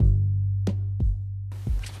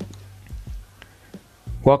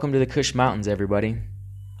Welcome to the Kush Mountains, everybody.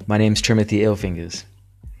 My name's Timothy Ilfingers.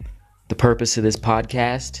 The purpose of this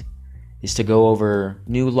podcast is to go over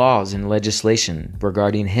new laws and legislation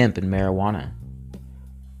regarding hemp and marijuana.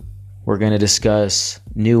 We're going to discuss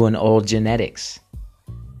new and old genetics,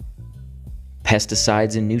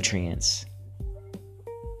 pesticides and nutrients,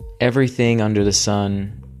 everything under the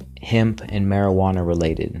sun, hemp and marijuana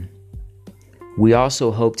related. We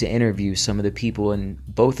also hope to interview some of the people in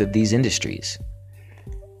both of these industries.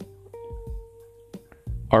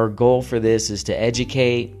 Our goal for this is to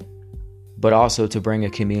educate, but also to bring a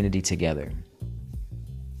community together.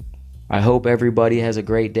 I hope everybody has a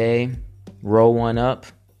great day. Roll one up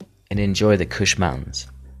and enjoy the Kush Mountains.